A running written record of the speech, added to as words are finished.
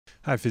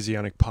Hi,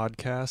 Physionic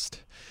Podcast.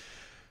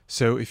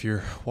 So, if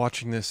you're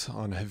watching this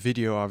on a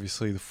video,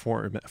 obviously the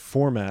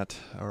format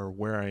or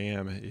where I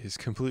am is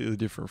completely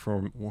different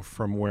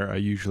from where I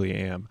usually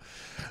am.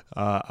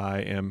 I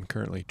am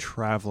currently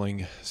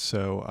traveling,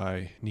 so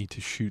I need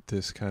to shoot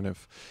this kind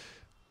of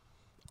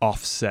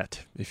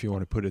offset, if you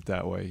want to put it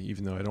that way,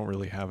 even though I don't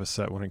really have a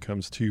set when it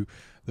comes to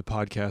the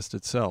podcast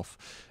itself.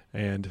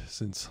 And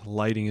since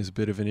lighting is a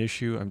bit of an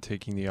issue, I'm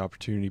taking the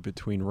opportunity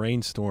between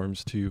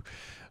rainstorms to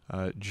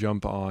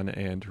jump on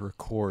and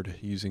record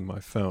using my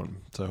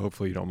phone. So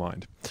hopefully you don't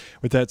mind.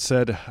 With that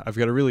said, I've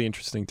got a really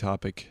interesting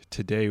topic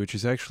today, which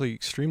is actually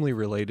extremely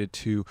related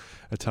to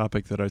a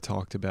topic that I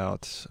talked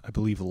about, I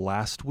believe,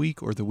 last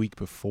week or the week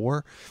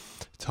before,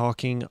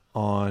 talking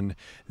on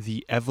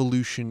the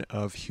evolution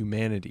of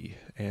humanity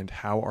and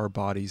how our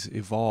bodies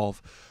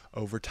evolve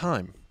over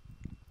time.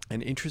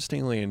 And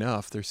interestingly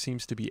enough, there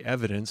seems to be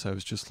evidence. I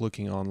was just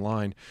looking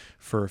online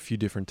for a few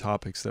different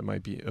topics that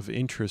might be of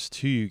interest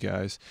to you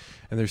guys.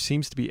 And there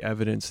seems to be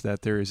evidence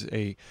that there is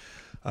a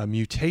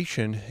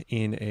mutation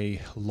in a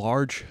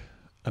large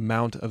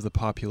amount of the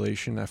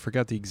population. I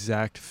forgot the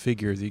exact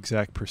figure, the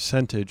exact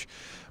percentage,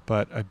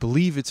 but I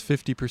believe it's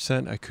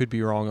 50%. I could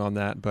be wrong on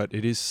that, but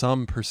it is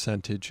some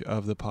percentage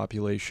of the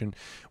population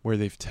where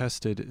they've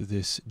tested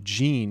this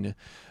gene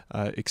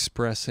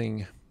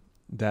expressing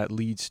that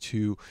leads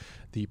to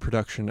the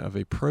production of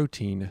a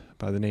protein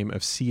by the name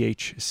of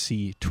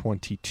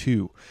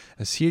CHC22.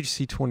 And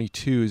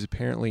CHC22 is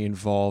apparently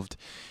involved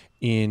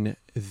in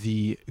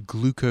the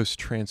glucose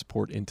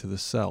transport into the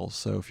cell.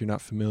 So if you're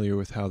not familiar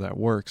with how that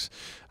works,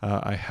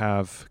 I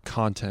have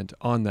content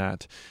on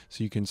that,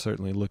 so you can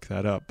certainly look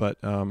that up. But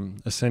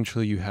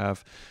essentially you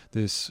have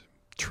this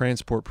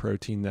transport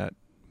protein that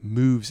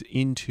moves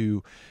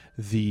into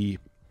the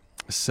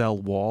cell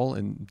wall,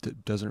 and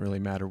it doesn't really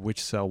matter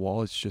which cell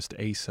wall, it's just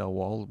a cell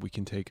wall. We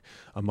can take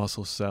a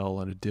muscle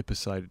cell and a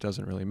adipocyte, it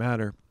doesn't really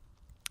matter.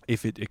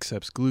 If it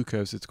accepts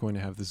glucose, it's going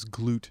to have this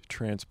GLUT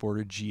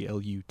transporter,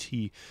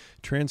 GLUT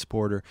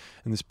transporter,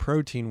 and this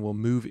protein will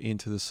move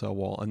into the cell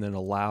wall and then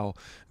allow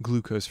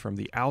glucose from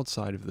the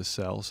outside of the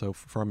cell, so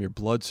from your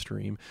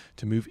bloodstream,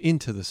 to move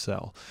into the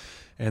cell.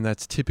 And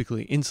that's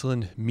typically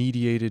insulin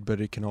mediated, but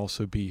it can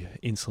also be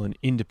insulin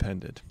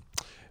independent.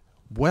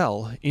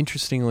 Well,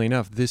 interestingly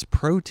enough, this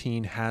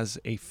protein has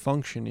a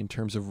function in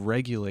terms of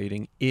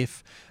regulating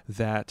if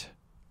that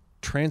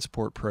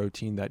transport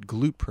protein, that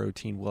GLUT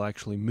protein, will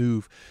actually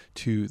move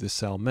to the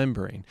cell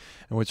membrane.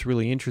 And what's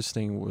really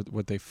interesting,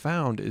 what they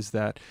found, is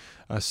that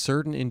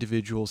certain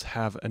individuals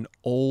have an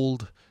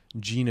old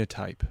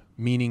genotype,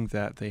 meaning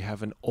that they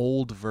have an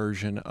old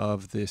version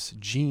of this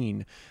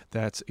gene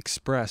that's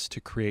expressed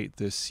to create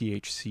this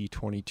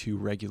CHC22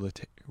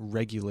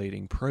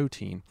 regulating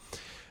protein.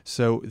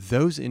 So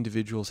those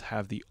individuals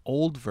have the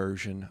old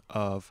version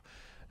of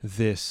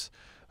this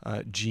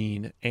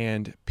gene,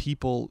 and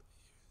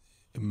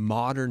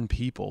modern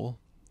people,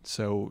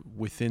 so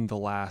within the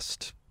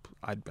last,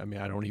 I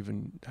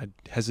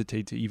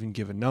hesitate to even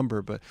give a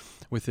number, but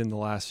within the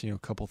last,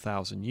 couple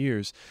thousand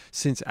years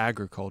since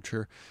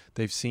agriculture,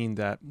 they've seen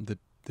that the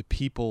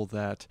people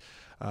that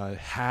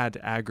had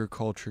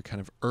agriculture kind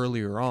of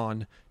earlier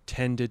on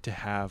tended to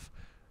have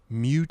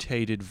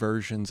mutated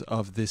versions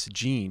of this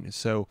gene.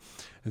 So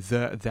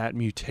that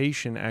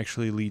mutation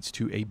actually leads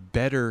to a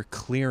better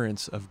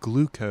clearance of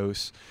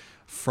glucose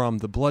from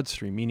the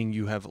bloodstream, meaning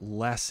you have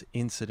less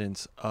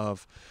incidence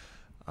of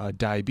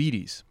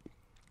diabetes.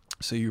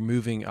 So you're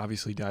moving,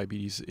 obviously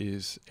diabetes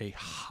is a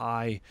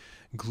high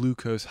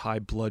glucose, high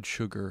blood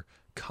sugar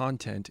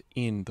content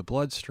in the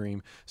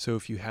bloodstream. So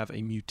if you have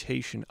a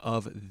mutation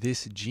of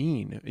this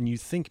gene, and you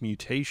think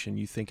mutation,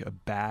 you think a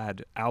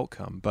bad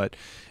outcome, but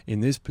in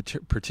this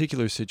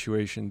particular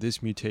situation,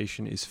 this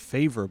mutation is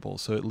favorable.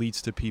 So it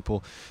leads to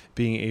people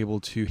being able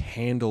to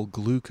handle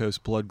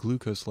blood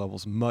glucose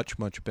levels much,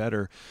 much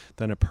better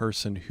than a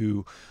person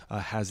who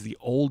has the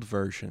old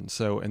version.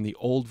 And the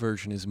old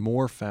version is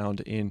more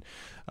found in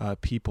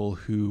people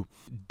who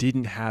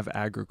didn't have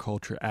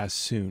agriculture as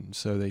soon.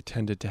 So they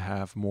tended to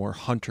have more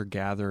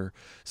hunter-gatherer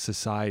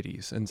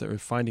societies, and they're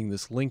finding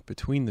this link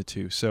between the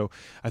two. So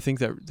I think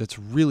that's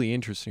really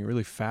interesting,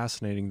 really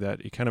fascinating,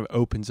 that it kind of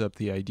opens up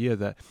the idea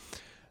that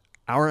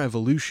our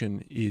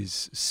evolution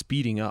is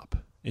speeding up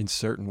in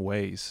certain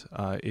ways.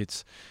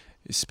 It's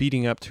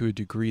speeding up to a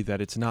degree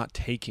that it's not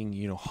taking,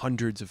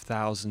 hundreds of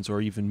thousands or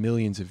even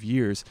millions of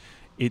years.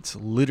 It's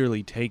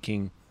literally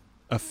taking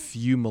a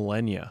few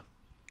millennia.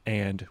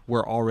 And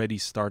we're already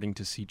starting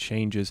to see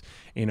changes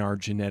in our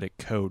genetic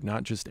code,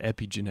 not just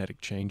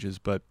epigenetic changes,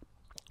 but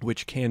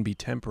which can be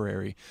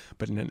temporary,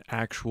 but in an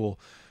actual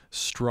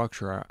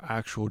structure, our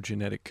actual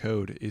genetic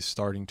code is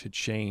starting to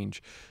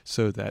change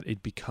so that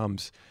it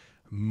becomes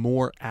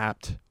more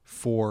apt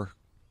for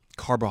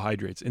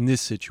carbohydrates in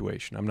this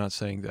situation. I'm not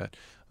saying that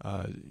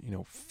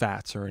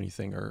fats or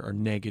anything are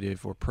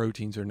negative, or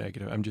proteins are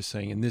negative. I'm just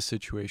saying in this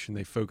situation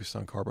they focused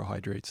on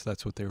carbohydrates.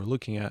 That's what they were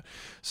looking at.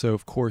 So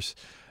of course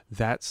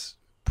that's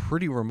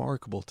pretty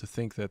remarkable to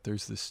think that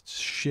there's this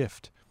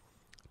shift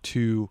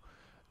to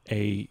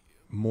a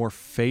more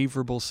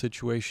favorable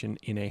situation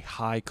in a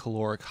high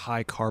caloric,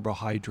 high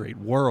carbohydrate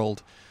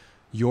world,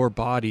 your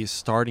body is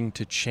starting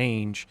to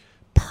change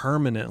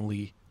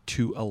permanently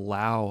to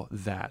allow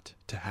that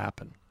to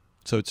happen.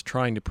 So it's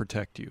trying to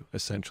protect you,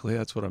 essentially.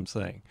 That's what I'm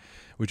saying,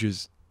 which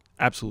is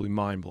absolutely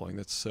mind-blowing.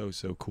 That's so,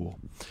 so cool.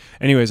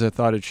 Anyways, I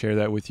thought I'd share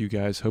that with you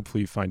guys.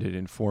 Hopefully you find it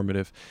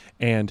informative.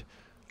 And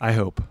I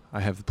hope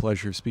I have the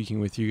pleasure of speaking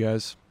with you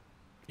guys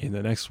in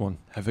the next one.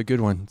 Have a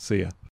good one. See ya.